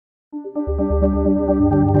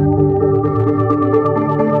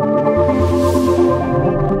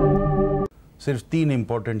सिर्फ 3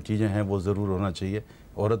 इम्पॉर्टेंट चीज़ें हैं, वो ज़रूर होना चाहिए।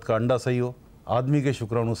 औरत का अंडा सही हो, आदमी के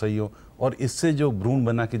शुक्राणु सही हो, और इससे जो भ्रूण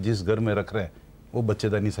बना के जिस घर में रख रहे हैं वो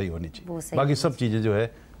बच्चेदानी सही होनी चाहिए। बाकी सब चीज़ें जो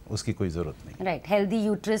है उसकी कोई ज़रूरत नहीं। राइट, हेल्दी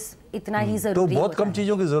यूट्रस इतना ही ज़रूरी तो बहुत कम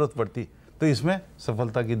चीज़ों की ज़रूरत पड़ती, तो इसमें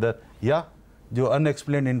सफलता की दर, या जो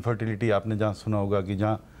अनएक्सप्लेन्ड इनफर्टिलिटी आपने जहाँ सुना होगा कि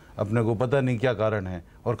जहाँ अपने को पता नहीं क्या कारण है,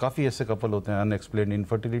 और काफ़ी ऐसे कपल होते हैं अनएक्सप्लेन्ड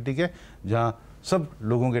इनफर्टिलिटी के जहाँ सब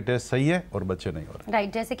लोगों के टेस्ट सही है और बच्चे नहीं हो रहे।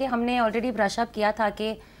 राइट, जैसे कि हमने ऑलरेडी ब्रश अप किया था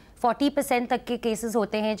कि 40% तक के केसेस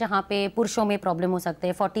होते हैं जहाँ पे पुरुषों में प्रॉब्लम हो सकते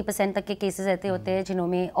हैं, 40% तक के केसेस ऐसे होते हैं जिन्हों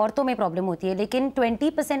में औरतों में प्रॉब्लम होती है, लेकिन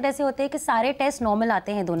 20% ऐसे होते हैं कि सारे टेस्ट नॉर्मल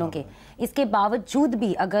आते हैं दोनों के, इसके बावजूद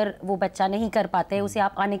भी अगर वो बच्चा नहीं कर पाते हैं, उसे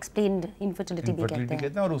आप अनएक्सप्लेन्ड इनफर्टिलिटी भी कहते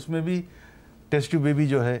हैं। और उसमें भी टेस्ट ट्यूब बेबी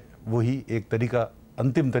जो है वही एक तरीका,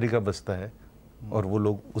 अंतिम तरीका बचता है, और वो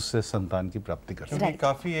लोग उससे संतान की प्राप्ति कर सकते हैं।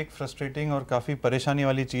 काफ़ी एक फ्रस्ट्रेटिंग और काफ़ी परेशानी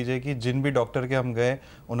वाली चीज़ है कि जिन भी डॉक्टर के हम गए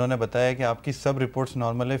उन्होंने बताया कि आपकी सब रिपोर्ट्स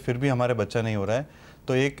नॉर्मल है, फिर भी हमारे बच्चा नहीं हो रहा है।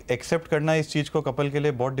 तो एक एक्सेप्ट करना इस चीज़ को कपल के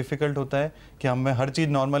लिए बहुत डिफिकल्ट होता है कि हमें हर चीज़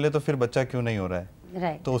नॉर्मल है तो फिर बच्चा क्यों नहीं हो रहा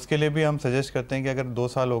है। तो उसके लिए भी हम सजेस्ट करते हैं कि अगर 2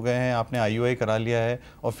 साल हो गए हैं, आपने आई.व करा लिया है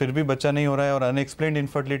और फिर भी बच्चा नहीं हो रहा है और अनएक्सप्लेन्ड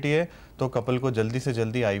इनफर्टिलिटी है, तो कपल को जल्दी से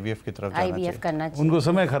जल्दी आई.वी.एफ की तरफ जाना चाहिए। करना चाहिए, उनको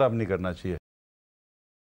समय खराब नहीं करना चाहिए।